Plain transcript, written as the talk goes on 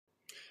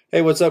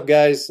Hey, what's up,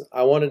 guys?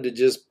 I wanted to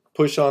just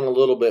push on a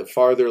little bit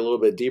farther, a little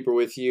bit deeper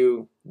with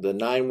you, the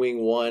nine wing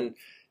one,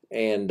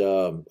 and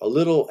a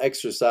little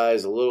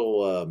exercise, a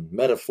little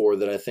metaphor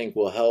that I think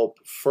will help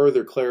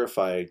further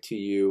clarify to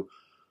you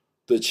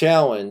the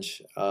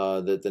challenge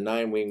that the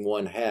nine wing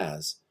one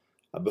has.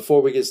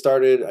 Before we get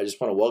started, I just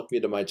want to welcome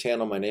you to my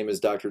channel. My name is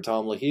Dr.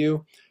 Tom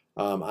LaHue.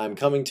 I'm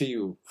coming to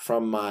you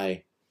from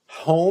my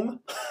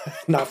home,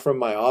 not from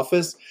my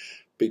office,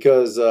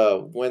 because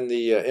when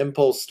the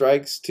impulse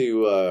strikes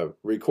to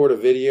record a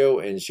video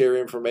and share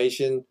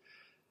information,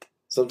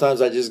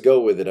 sometimes I just go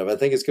with it. If I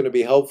think it's going to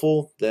be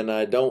helpful, then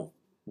I don't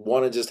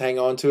want to just hang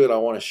on to it. I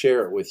want to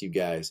share it with you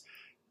guys.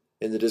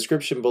 In the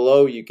description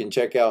below, you can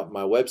check out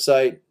my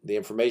website. The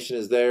information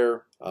is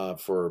there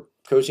for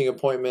coaching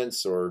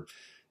appointments or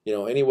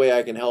any way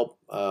I can help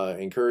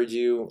encourage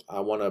you. I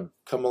want to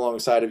come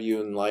alongside of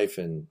you in life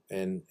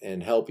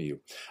and help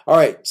you. All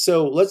right,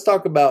 so let's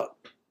talk about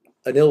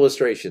an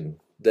illustration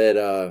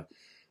that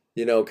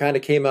kind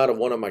of came out of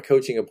one of my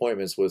coaching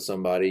appointments with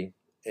somebody,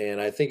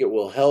 and I think it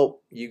will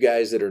help you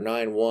guys that are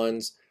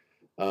 9-1s,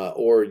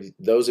 or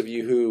those of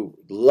you who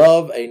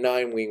love a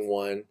 9-wing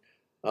one.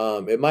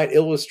 It might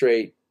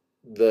illustrate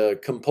the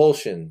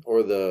compulsion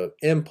or the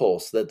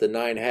impulse that the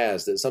 9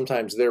 has that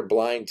sometimes they're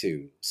blind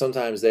to,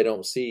 sometimes they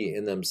don't see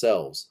in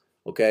themselves.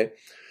 Okay,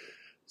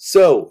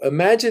 so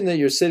imagine that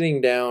you're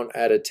sitting down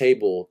at a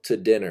table to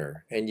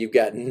dinner and you've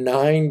got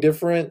 9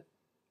 different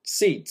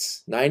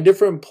seats, 9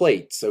 different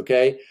plates,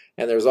 okay?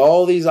 And there's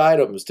all these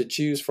items to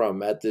choose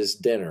from at this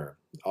dinner.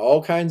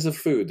 All kinds of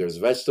food. There's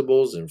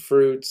vegetables and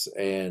fruits,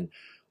 and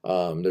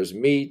there's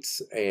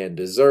meats and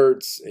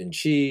desserts and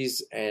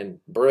cheese and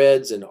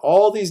breads, and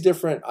all these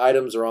different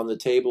items are on the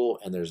table,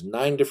 and there's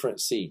 9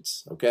 different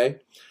seats, okay?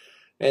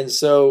 And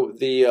so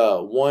the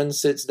 1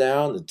 sits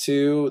down, the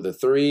 2, the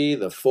 3,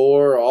 the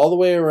 4, all the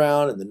way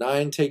around, and the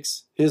 9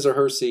 takes his or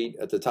her seat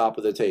at the top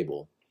of the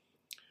table.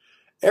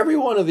 Every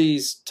one of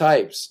these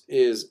types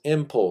is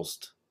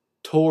impulsed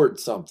toward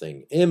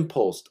something,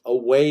 impulsed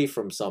away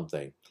from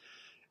something.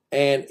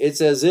 And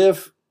it's as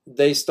if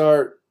they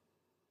start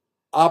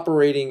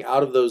operating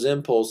out of those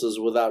impulses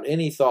without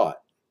any thought,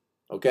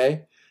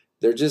 okay?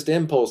 They're just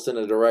impulsed in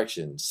a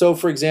direction. So,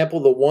 for example,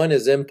 the 1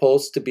 is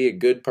impulsed to be a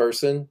good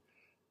person,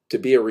 to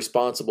be a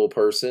responsible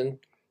person,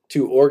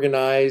 to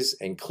organize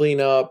and clean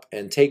up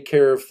and take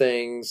care of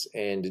things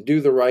and to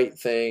do the right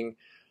thing.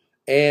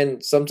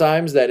 And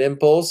sometimes that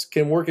impulse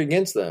can work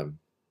against them.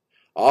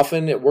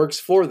 Often it works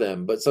for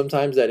them, but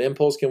sometimes that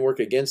impulse can work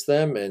against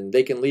them, and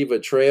they can leave a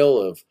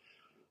trail of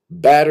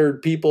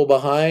battered people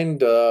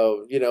behind,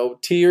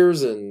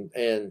 tears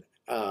and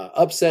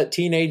upset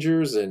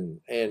teenagers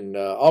and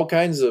all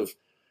kinds of,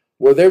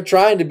 where they're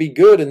trying to be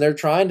good and they're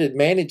trying to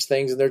manage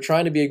things and they're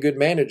trying to be a good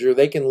manager.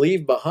 They can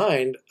leave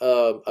behind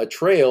a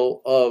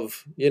trail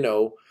of,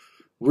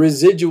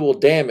 residual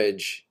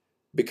damage,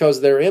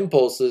 because their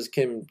impulses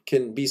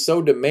can be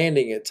so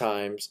demanding at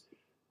times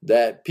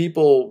that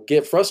people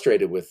get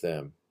frustrated with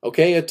them.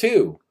 Okay, a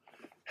 2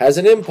 has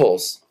an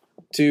impulse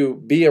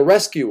to be a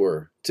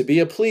rescuer, to be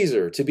a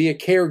pleaser, to be a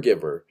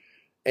caregiver.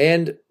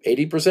 And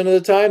 80% of the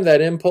time that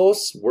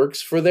impulse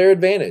works for their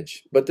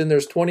advantage. But then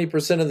there's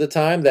 20% of the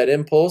time that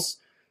impulse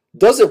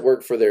doesn't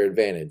work for their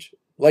advantage.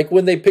 Like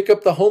when they pick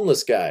up the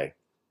homeless guy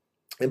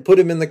and put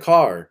him in the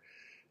car,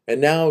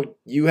 and now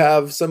you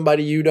have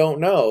somebody you don't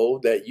know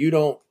that you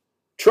don't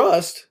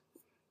trust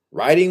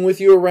riding with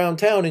you around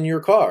town in your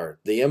car.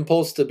 The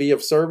impulse to be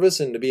of service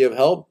and to be of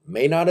help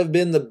may not have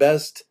been the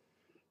best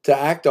to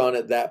act on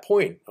at that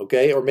point,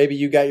 okay? Or maybe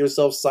you got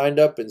yourself signed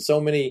up in so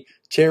many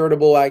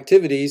charitable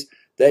activities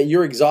that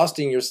you're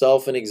exhausting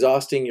yourself and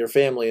exhausting your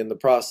family in the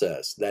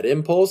process. That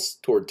impulse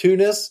toward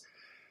 2-ness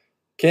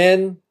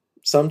can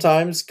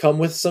sometimes come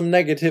with some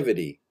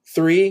negativity.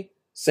 3,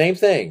 same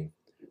thing.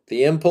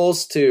 The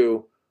impulse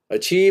to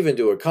achieve and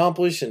to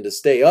accomplish and to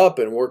stay up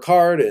and work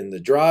hard, and the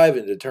drive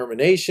and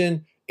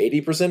determination,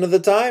 80% of the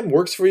time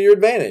works for your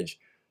advantage.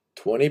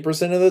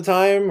 20% of the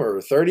time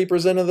or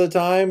 30% of the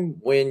time,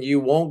 when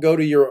you won't go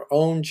to your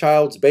own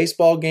child's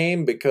baseball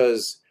game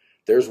because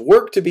there's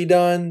work to be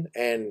done,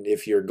 and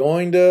if you're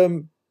going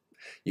to,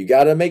 you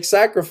got to make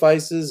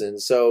sacrifices,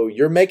 and so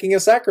you're making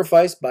a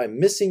sacrifice by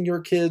missing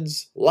your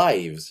kids'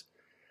 lives.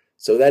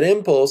 So that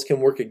impulse can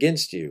work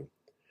against you.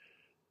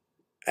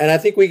 And I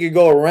think we could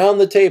go around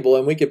the table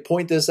and we could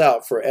point this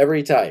out for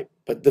every type.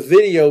 But the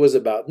video is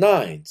about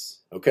 9s,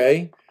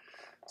 okay?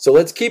 So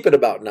let's keep it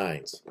about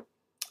 9s.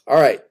 All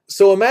right,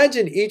 so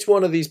imagine each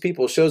one of these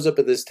people shows up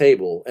at this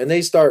table and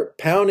they start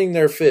pounding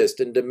their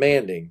fist and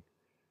demanding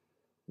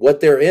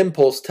what their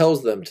impulse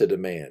tells them to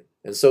demand.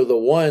 And so the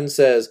 1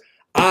 says,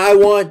 I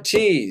want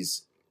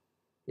cheese.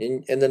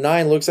 And the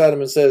 9 looks at him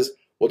and says,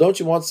 well,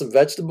 don't you want some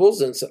vegetables?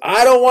 And so,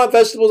 I don't want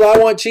vegetables, I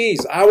want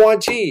cheese. I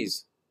want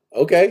cheese.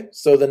 Okay,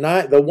 so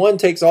the 1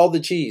 takes all the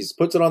cheese,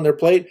 puts it on their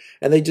plate,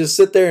 and they just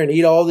sit there and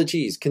eat all the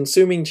cheese,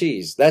 consuming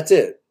cheese. That's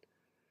it.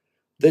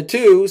 The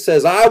 2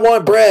 says, I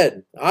want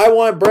bread. I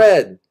want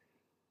bread.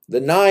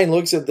 The 9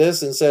 looks at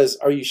this and says,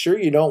 are you sure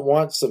you don't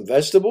want some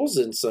vegetables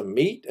and some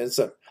meat and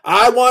some...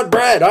 I want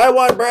bread. I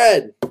want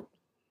bread.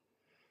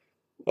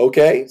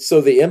 Okay,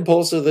 so the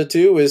impulse of the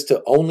 2 is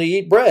to only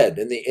eat bread,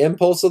 and the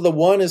impulse of the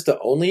 1 is to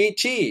only eat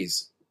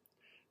cheese.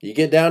 You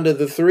get down to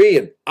the 3,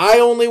 and I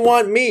only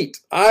want meat.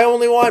 I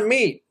only want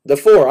meat. The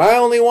 4, I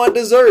only want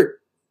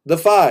dessert. The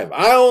 5,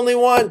 I only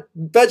want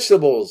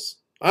vegetables.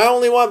 I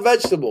only want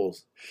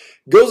vegetables.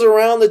 Goes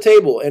around the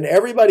table, and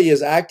everybody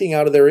is acting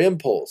out of their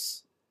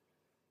impulse,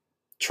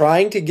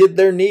 trying to get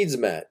their needs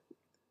met,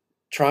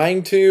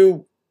 trying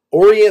to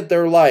orient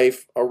their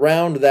life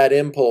around that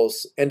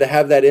impulse and to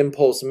have that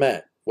impulse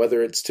met,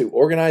 whether it's to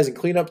organize and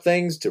clean up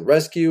things, to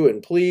rescue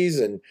and please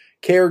and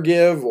care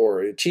give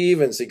or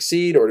achieve and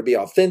succeed, or to be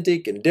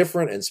authentic and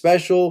different and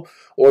special,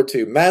 or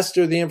to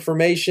master the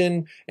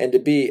information and to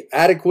be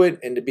adequate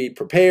and to be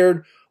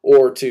prepared,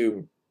 or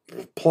to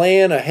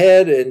plan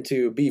ahead and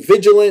to be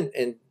vigilant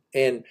and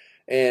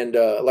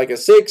like a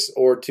 6,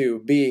 or to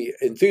be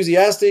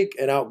enthusiastic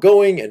and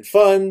outgoing and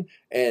fun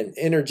and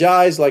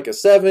energized like a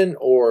 7,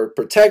 or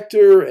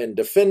protector and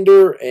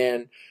defender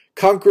and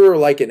conqueror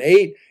like an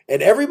 8.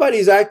 And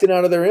everybody's acting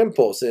out of their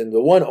impulse. And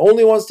the 1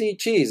 only wants to eat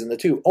cheese, and the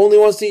 2 only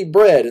wants to eat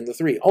bread, and the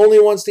 3 only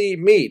wants to eat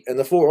meat, and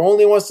the 4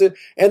 only wants to...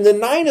 And the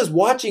 9 is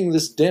watching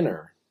this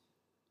dinner.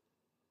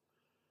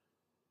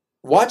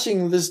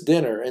 Watching this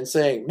dinner and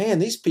saying, man,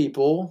 these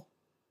people,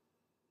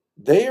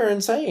 they are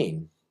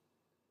insane.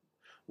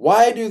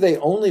 Why do they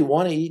only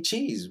want to eat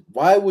cheese?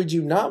 Why would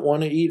you not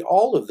want to eat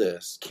all of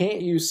this?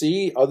 Can't you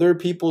see other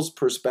people's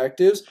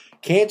perspectives?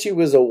 Can't you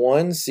as a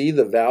 1 see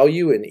the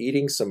value in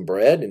eating some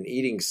bread and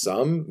eating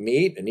some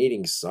meat and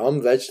eating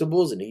some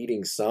vegetables and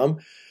eating some?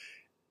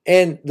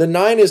 And the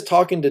 9 is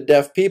talking to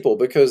deaf people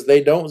because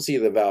they don't see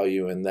the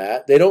value in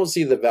that. They don't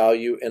see the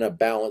value in a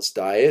balanced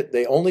diet.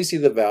 They only see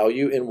the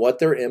value in what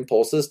their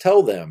impulses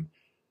tell them.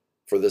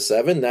 For the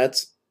 7,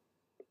 that's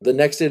the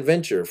next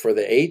adventure. For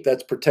the 8,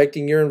 that's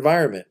protecting your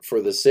environment.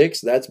 For the 6,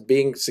 that's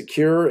being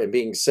secure and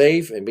being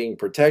safe and being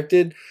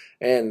protected,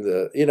 and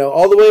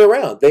all the way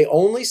around. They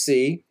only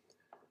see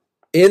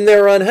in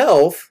their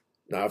unhealth.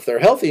 Now, if they're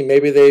healthy,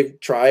 maybe they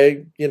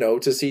try,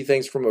 to see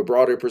things from a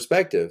broader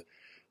perspective,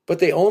 but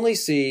they only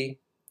see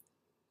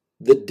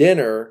the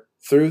dinner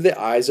through the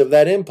eyes of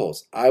that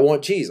impulse. I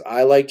want cheese.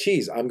 I like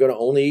cheese. I'm going to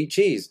only eat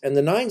cheese. And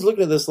the 9's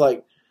looking at this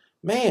like,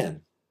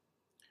 man,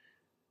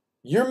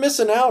 you're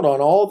missing out on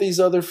all these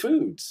other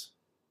foods.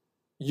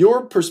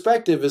 Your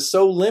perspective is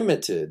so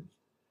limited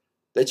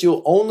that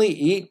you'll only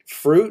eat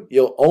fruit,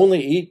 you'll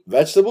only eat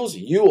vegetables,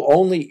 you'll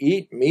only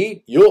eat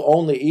meat, you'll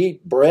only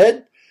eat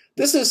bread.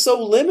 This is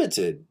so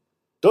limited.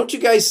 Don't you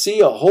guys see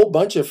a whole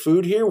bunch of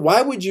food here?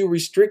 Why would you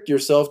restrict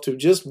yourself to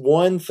just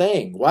one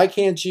thing? Why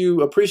can't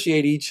you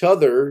appreciate each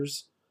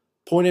other's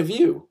point of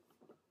view?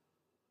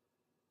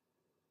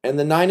 And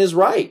the 9 is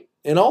right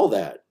in all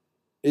that,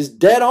 is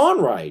dead on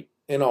right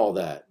in all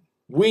that.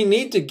 We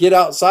need to get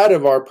outside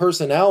of our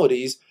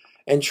personalities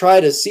and try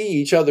to see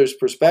each other's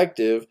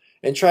perspective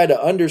and try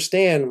to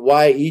understand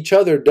why each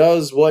other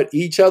does what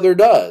each other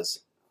does.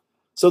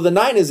 So the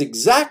 9 is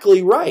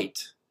exactly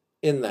right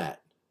in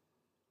that.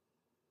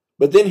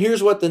 But then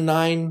here's what the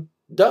 9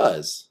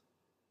 does.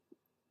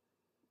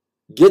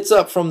 Gets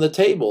up from the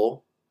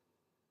table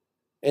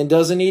and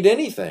doesn't eat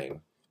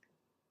anything.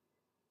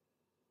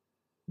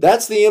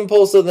 That's the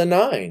impulse of the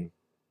 9.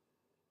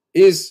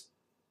 Is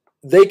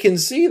they can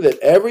see that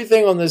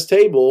everything on this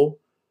table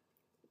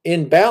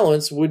in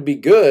balance would be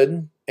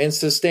good and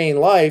sustain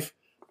life,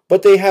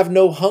 but they have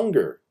no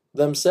hunger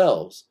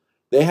themselves.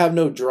 They have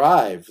no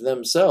drive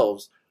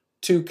themselves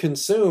to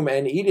consume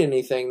and eat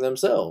anything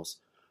themselves.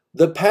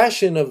 The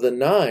passion of the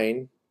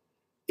 9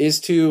 is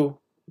to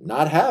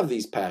not have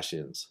these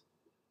passions,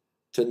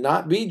 to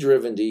not be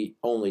driven to eat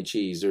only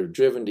cheese or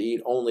driven to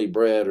eat only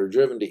bread or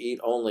driven to eat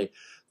only.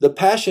 The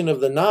passion of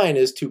the 9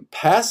 is to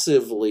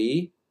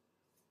passively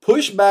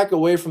push back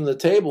away from the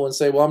table and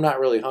say, well, I'm not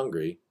really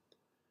hungry.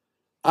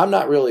 I'm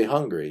not really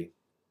hungry.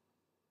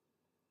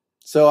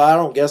 So I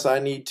don't guess I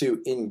need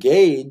to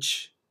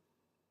engage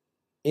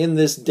in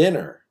this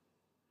dinner.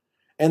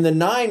 And the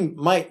 9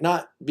 might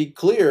not be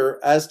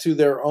clear as to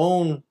their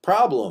own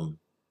problem,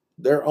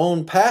 their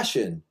own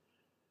passion,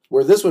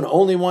 where this one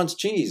only wants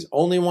cheese,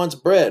 only wants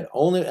bread,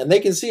 and they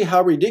can see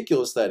how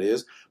ridiculous that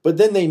is, but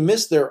then they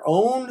miss their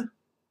own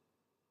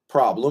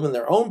problem, and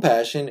their own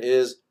passion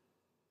is,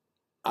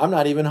 I'm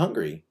not even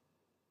hungry.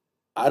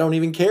 I don't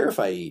even care if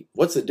I eat.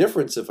 What's the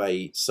difference if I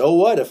eat? So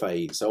what if I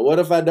eat? So what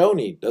if I don't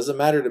eat? Doesn't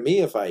matter to me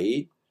if I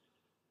eat.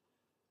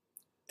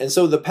 And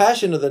so the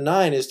passion of the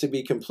 9 is to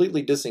be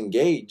completely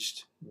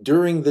disengaged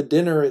during the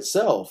dinner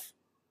itself.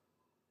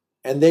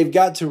 And they've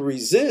got to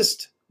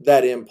resist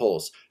that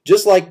impulse.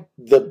 Just like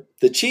the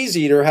cheese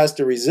eater has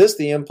to resist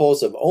the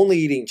impulse of only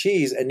eating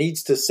cheese and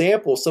needs to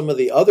sample some of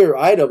the other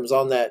items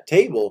on that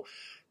table,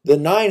 the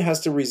 9 has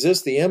to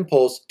resist the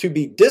impulse to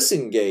be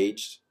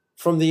disengaged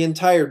from the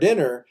entire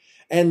dinner,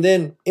 and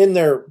then in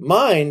their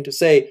mind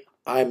say,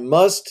 I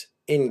must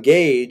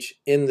engage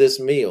in this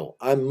meal.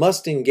 I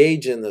must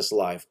engage in this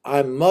life.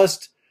 I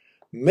must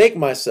make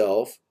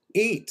myself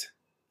eat.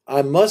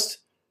 I must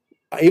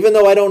Even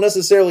though I don't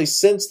necessarily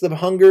sense the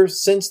hunger,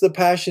 sense the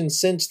passion,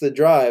 sense the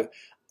drive,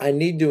 I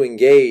need to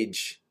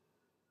engage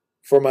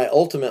for my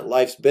ultimate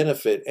life's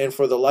benefit and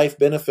for the life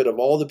benefit of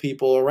all the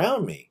people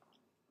around me.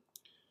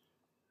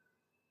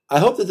 I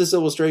hope that this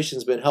illustration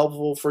has been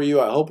helpful for you.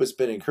 I hope it's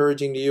been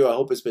encouraging to you. I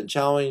hope it's been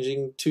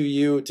challenging to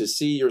you to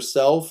see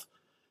yourself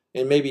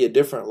in maybe a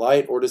different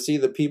light, or to see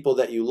the people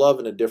that you love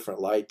in a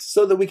different light,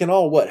 so that we can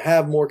all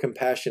have more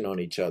compassion on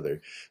each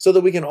other, so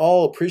that we can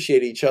all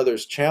appreciate each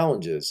other's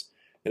challenges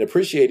and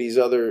appreciate each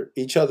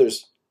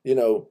other's,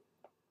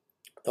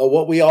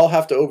 what we all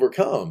have to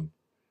overcome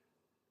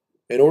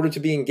in order to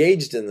be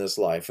engaged in this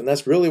life. And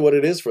that's really what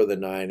it is for the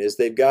 9, is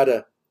they've got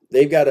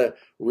to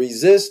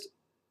resist.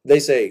 They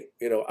say,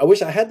 I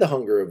wish I had the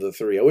hunger of the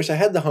 3. I wish I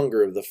had the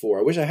hunger of the 4.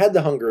 I wish I had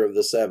the hunger of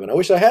the 7. I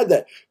wish I had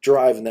that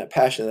drive and that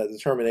passion, that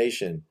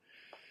determination.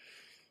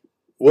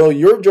 Well,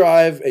 your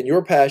drive and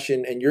your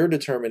passion and your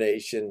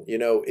determination,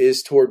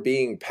 is toward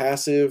being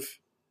passive.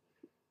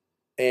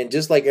 And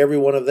just like every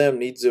one of them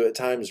needs to at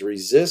times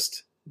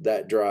resist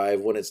that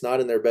drive when it's not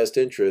in their best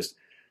interest,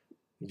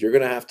 you're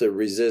going to have to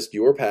resist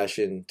your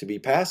passion to be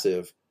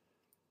passive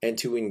and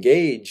to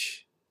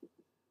engage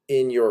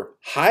in your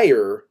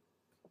higher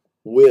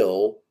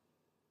will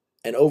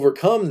and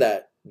overcome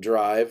that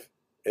drive,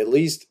 at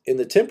least in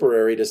the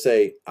temporary, to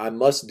say, I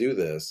must do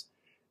this,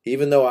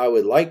 even though I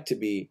would like to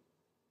be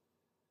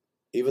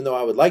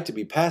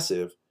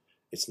passive.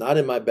 It's not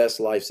in my best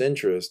life's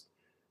interest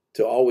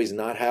to always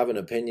not have an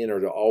opinion, or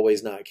to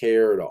always not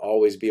care, or to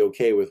always be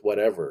okay with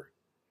whatever.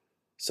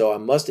 So I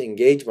must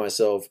engage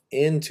myself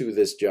into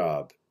this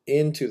job,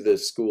 into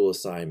this school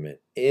assignment,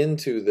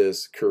 into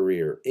this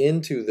career,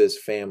 into this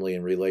family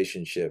and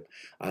relationship.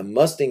 I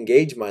must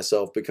engage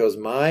myself because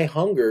my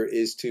hunger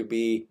is to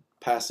be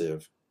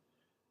passive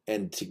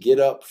and to get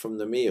up from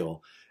the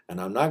meal.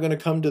 And I'm not going to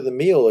come to the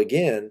meal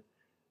again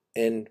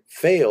and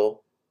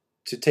fail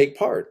to take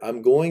part.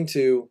 I'm going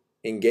to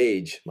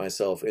engage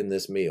myself in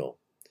this meal.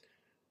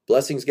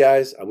 Blessings,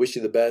 guys. I wish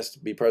you the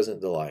best. Be present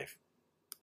to life.